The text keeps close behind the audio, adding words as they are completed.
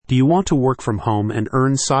Do you want to work from home and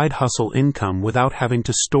earn side hustle income without having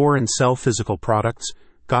to store and sell physical products?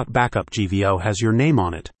 Got Backup GVO has your name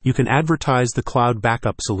on it. You can advertise the cloud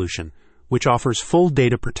backup solution, which offers full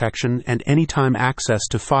data protection and anytime access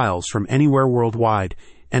to files from anywhere worldwide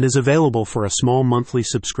and is available for a small monthly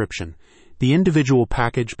subscription. The individual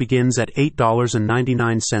package begins at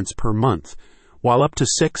 $8.99 per month, while up to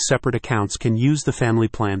 6 separate accounts can use the family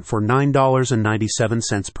plan for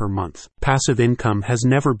 $9.97 per month. Passive income has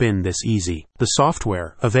never been this easy. The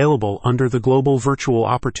software, available under the Global Virtual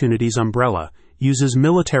Opportunities umbrella, uses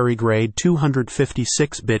military-grade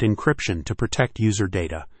 256-bit encryption to protect user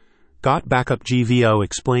data. Got Backup GVO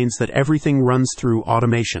explains that everything runs through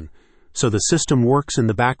automation, so the system works in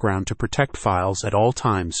the background to protect files at all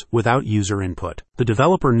times without user input. The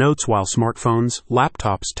developer notes while smartphones,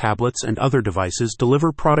 laptops, tablets, and other devices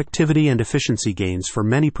deliver productivity and efficiency gains for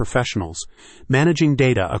many professionals, managing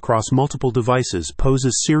data across multiple devices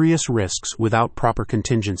poses serious risks without proper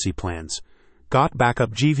contingency plans. Got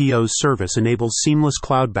Backup GVO's service enables seamless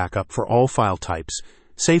cloud backup for all file types,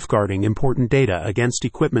 safeguarding important data against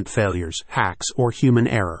equipment failures, hacks, or human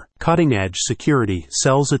error. Cutting-edge security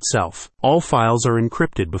sells itself. All files are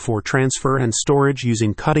encrypted before transfer and storage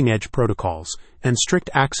using cutting-edge protocols, and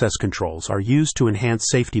strict access controls are used to enhance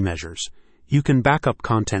safety measures. You can back up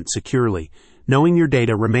content securely, knowing your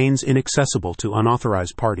data remains inaccessible to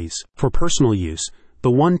unauthorized parties. For personal use,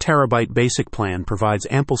 the 1 terabyte basic plan provides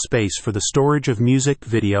ample space for the storage of music,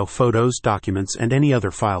 video, photos, documents, and any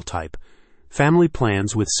other file type. Family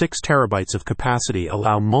plans with 6 terabytes of capacity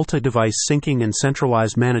allow multi-device syncing and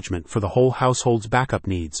centralized management for the whole household's backup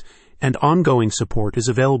needs, and ongoing support is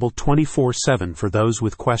available 24/7 for those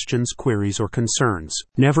with questions, queries, or concerns.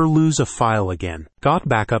 Never lose a file again. Got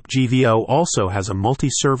Backup GVO also has a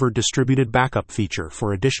multi-server distributed backup feature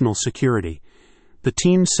for additional security. The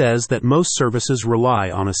team says that most services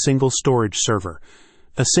rely on a single storage server,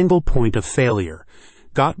 a single point of failure.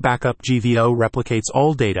 Got Backup GVO replicates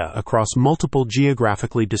all data across multiple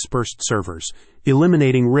geographically dispersed servers,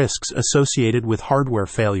 eliminating risks associated with hardware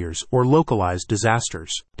failures or localized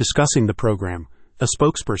disasters. Discussing the program, a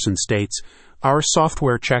spokesperson states, "Our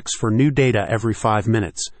software checks for new data every 5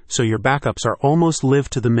 minutes, so your backups are almost live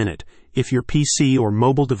to the minute. If your PC or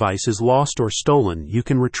mobile device is lost or stolen, you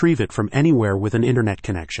can retrieve it from anywhere with an internet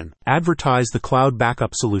connection." Advertise the cloud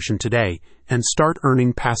backup solution today and start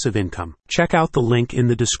earning passive income. Check out the link in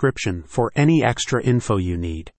the description for any extra info you need.